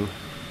turning.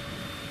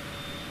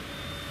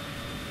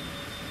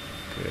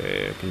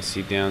 Okay, I can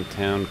see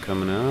downtown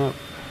coming up.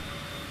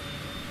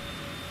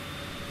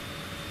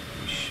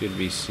 We should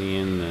be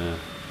seeing the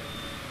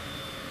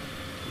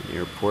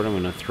airport. I'm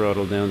going to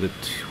throttle down to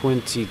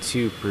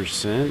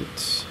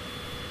 22%.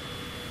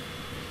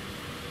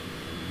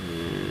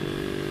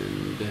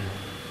 And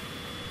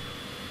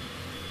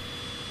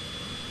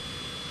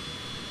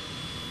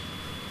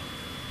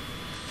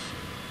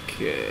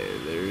okay,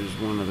 there's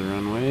one of the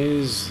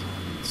runways.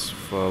 Let's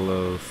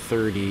follow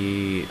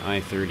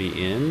I-30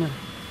 in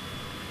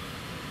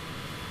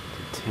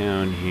to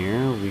town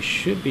here. We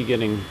should be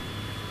getting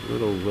a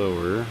little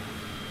lower.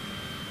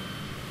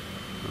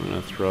 I'm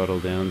going to throttle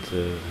down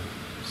to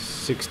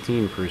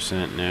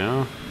 16%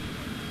 now.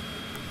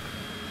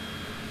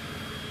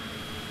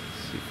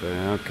 See if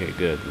okay,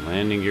 good.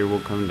 Landing gear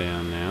will come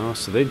down now.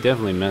 So they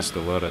definitely messed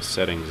a lot of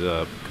settings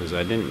up because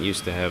I didn't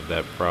used to have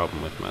that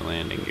problem with my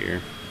landing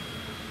gear.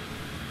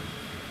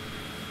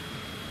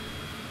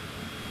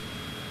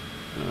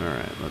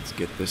 Alright, let's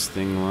get this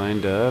thing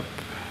lined up.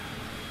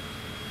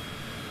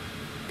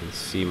 You can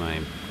see my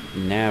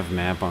nav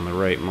map on the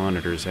right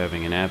monitor is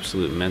having an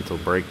absolute mental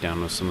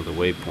breakdown with some of the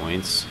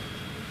waypoints.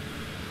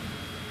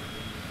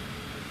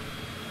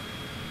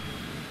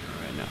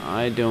 Alright, now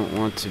I don't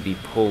want to be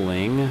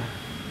pulling.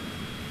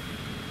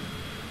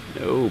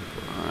 Nope,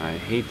 I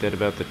hate that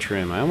about the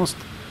trim. I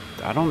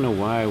don't know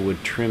why I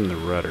would trim the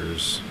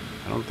rudders.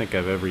 I don't think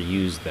I've ever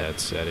used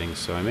that setting,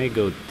 so I may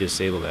go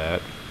disable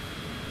that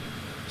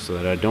so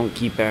that I don't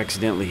keep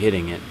accidentally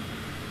hitting it.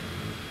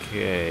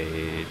 Okay,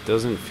 it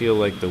doesn't feel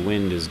like the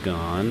wind is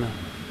gone,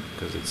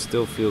 because it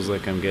still feels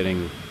like I'm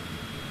getting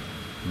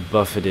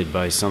buffeted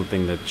by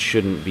something that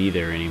shouldn't be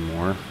there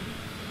anymore.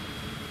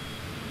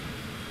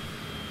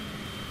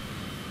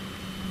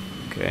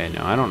 Okay,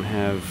 now I don't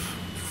have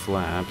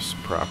flaps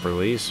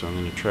properly, so I'm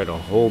going to try to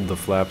hold the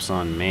flaps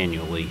on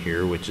manually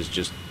here, which is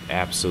just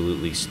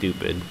absolutely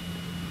stupid.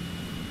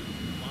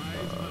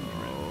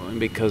 And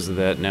because of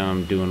that, now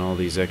I'm doing all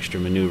these extra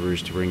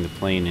maneuvers to bring the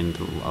plane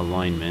into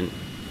alignment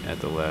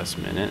at the last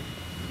minute.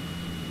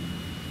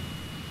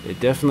 It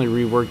definitely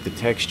reworked the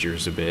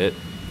textures a bit.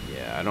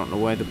 Yeah, I don't know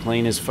why the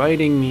plane is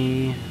fighting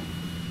me.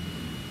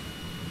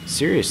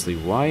 Seriously,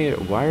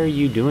 why are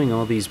you doing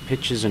all these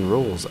pitches and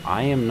rolls?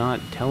 I am not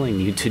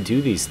telling you to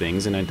do these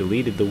things, and I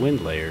deleted the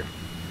wind layer.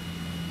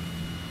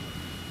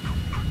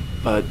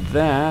 But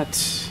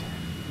that...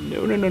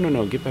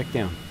 No, get back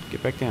down.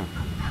 Get back down.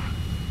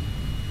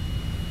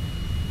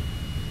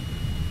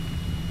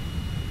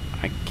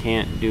 I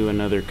can't do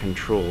another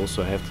control,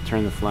 so I have to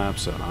turn the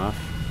flaps off.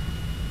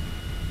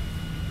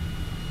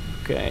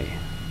 Okay.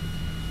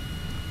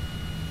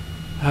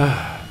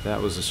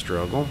 That was a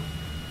struggle.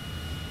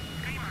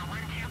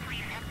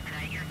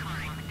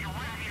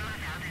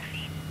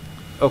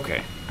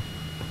 Okay.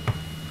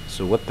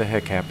 So what the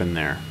heck happened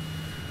there?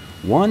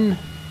 One,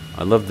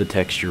 I love the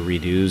texture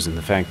redos and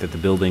the fact that the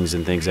buildings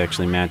and things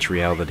actually match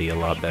reality a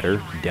lot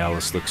better.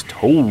 Dallas looks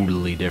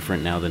totally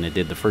different now than it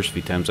did the first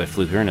few times I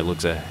flew here, and it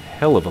looks a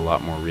hell of a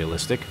lot more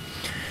realistic.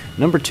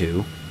 Number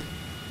two,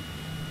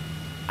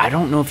 I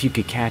don't know if you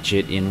could catch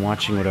it in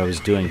watching what I was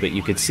doing, but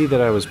you could see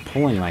that I was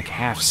pulling like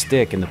half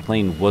stick and the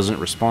plane wasn't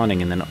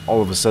responding, and then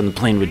all of a sudden the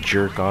plane would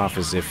jerk off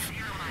as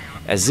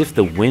if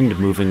the wind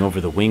moving over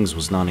the wings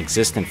was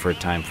non-existent for a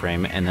time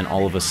frame, and then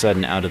all of a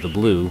sudden out of the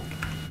blue,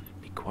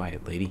 be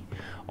quiet lady,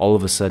 all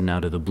of a sudden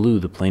out of the blue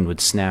the plane would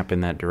snap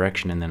in that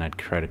direction, and then I'd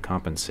try to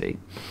compensate.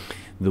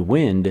 The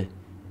wind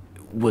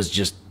was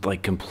just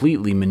like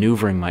completely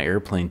maneuvering my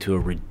airplane to a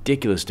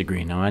ridiculous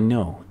degree. Now I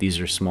know these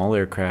are small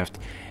aircraft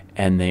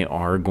and they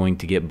are going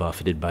to get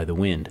buffeted by the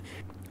wind,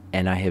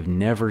 and I have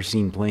never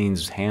seen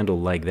planes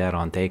handled like that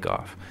on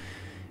takeoff.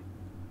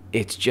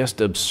 It's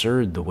just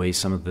absurd the way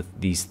some of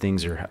these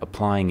things are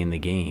applying in the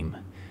game.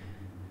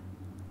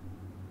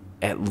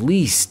 At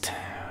least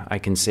I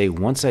can say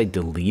once I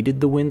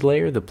deleted the wind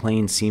layer, the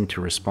plane seemed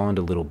to respond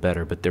a little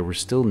better, but there were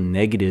still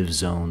negative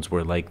zones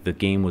where like the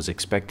game was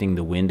expecting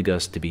the wind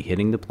gust to be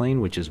hitting the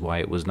plane, which is why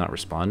it was not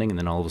responding, and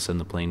then all of a sudden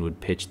the plane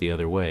would pitch the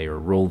other way or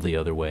roll the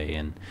other way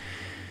and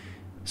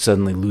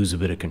suddenly lose a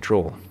bit of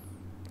control.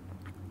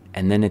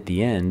 And then at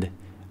the end,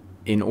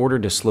 in order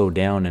to slow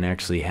down and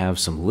actually have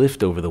some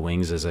lift over the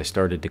wings as I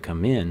started to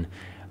come in,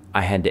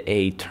 I had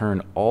to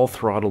turn all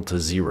throttle to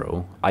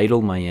 0,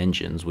 idle my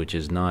engines, which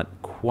is not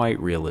quite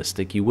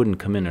realistic. You wouldn't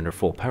come in under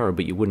full power,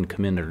 but you wouldn't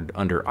come in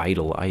under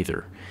idle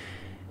either.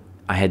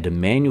 I had to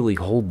manually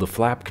hold the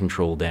flap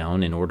control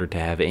down in order to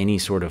have any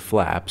sort of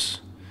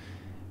flaps.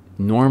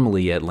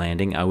 Normally at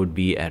landing, I would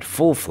be at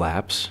full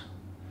flaps.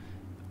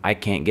 I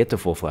can't get to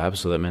full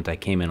flaps, so that meant I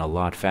came in a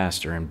lot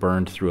faster and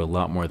burned through a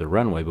lot more of the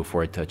runway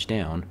before I touched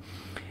down.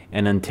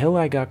 And until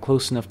I got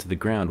close enough to the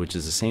ground, which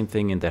is the same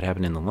thing that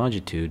happened in the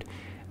Longitude,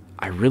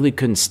 I really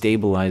couldn't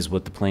stabilize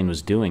what the plane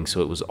was doing,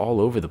 so it was all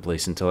over the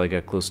place until I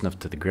got close enough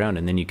to the ground,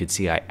 and then you could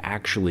see I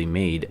actually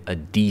made a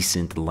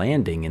decent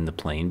landing in the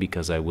plane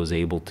because I was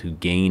able to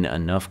gain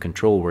enough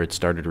control where it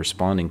started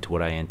responding to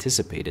what I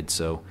anticipated.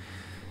 So,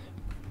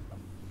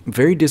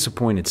 very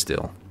disappointed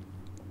still.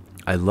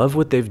 I love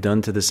what they've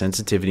done to the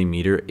sensitivity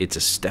meter. It's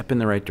a step in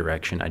the right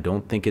direction. I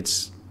don't think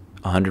it's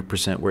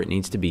 100% where it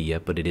needs to be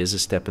yet, but it is a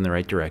step in the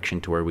right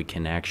direction to where we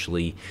can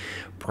actually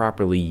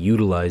properly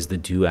utilize the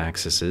 2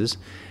 axes.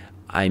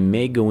 I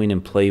may go in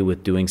and play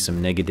with doing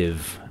some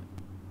negative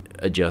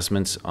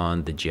adjustments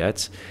on the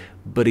jets,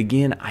 but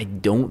again, I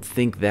don't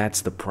think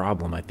that's the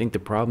problem. I think the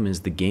problem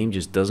is the game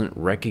just doesn't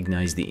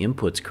recognize the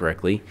inputs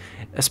correctly,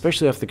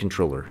 especially off the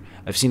controller.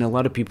 I've seen a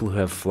lot of people who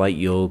have flight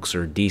yokes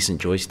or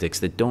decent joysticks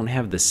that don't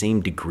have the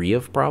same degree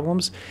of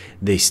problems.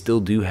 They still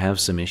do have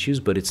some issues,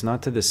 but it's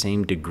not to the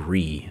same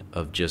degree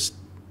of just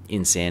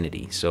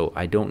insanity. So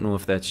I don't know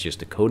if that's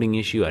just a coding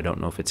issue. I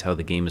don't know if it's how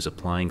the game is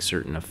applying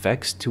certain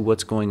effects to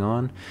what's going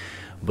on,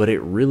 but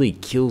it really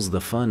kills the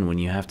fun when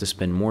you have to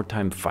spend more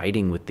time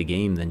fighting with the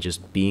game than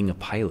just being a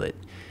pilot.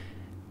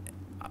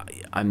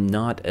 I'm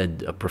not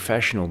a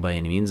professional by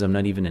any means. I'm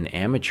not even an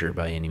amateur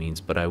by any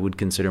means, but I would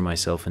consider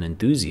myself an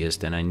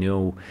enthusiast, and I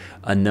know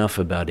enough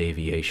about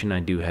aviation. I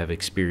do have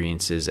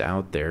experiences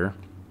out there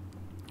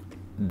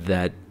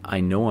that I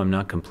know I'm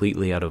not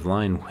completely out of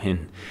line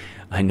when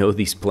I know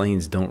these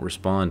planes don't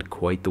respond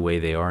quite the way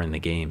they are in the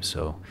game.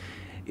 So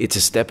it's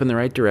a step in the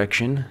right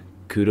direction.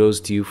 Kudos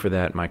to you for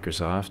that,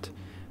 Microsoft.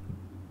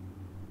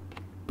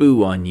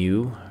 Boo on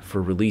you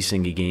for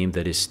releasing a game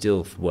that is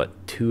still,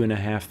 what,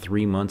 2.5,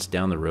 3 months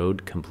down the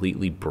road,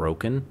 completely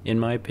broken, in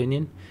my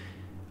opinion.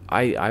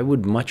 I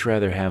would much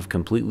rather have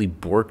completely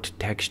borked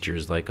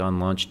textures like on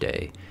launch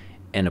day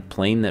and a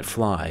plane that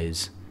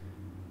flies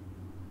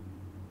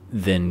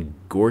than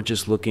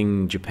gorgeous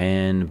looking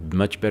Japan,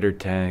 much better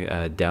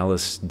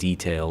Dallas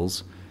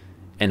details,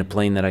 and a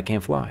plane that I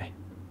can't fly.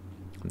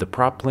 The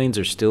prop planes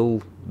are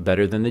still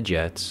better than the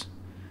jets,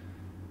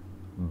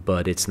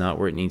 but it's not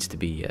where it needs to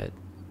be yet.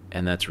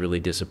 And that's really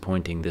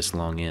disappointing this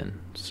long in.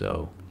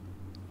 So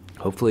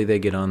hopefully they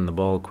get on the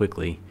ball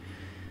quickly.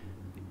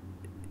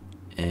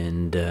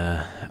 And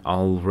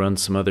I'll run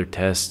some other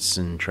tests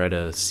and try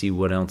to see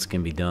what else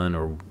can be done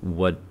or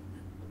what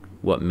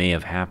may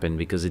have happened,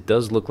 because it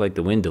does look like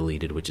the wind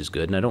deleted, which is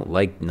good. And I don't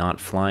like not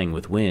flying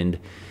with wind.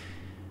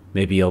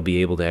 Maybe I'll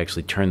be able to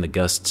actually turn the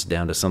gusts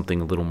down to something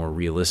a little more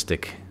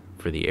realistic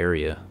for the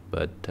area.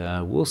 But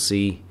we'll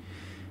see.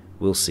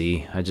 We'll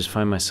see. I just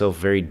find myself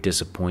very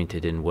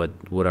disappointed in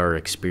what our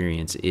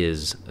experience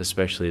is,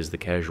 especially as the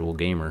casual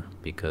gamer,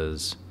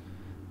 because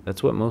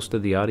that's what most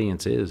of the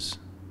audience is.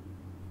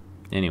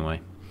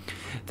 Anyway,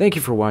 thank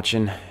you for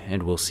watching,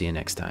 and we'll see you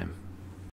next time.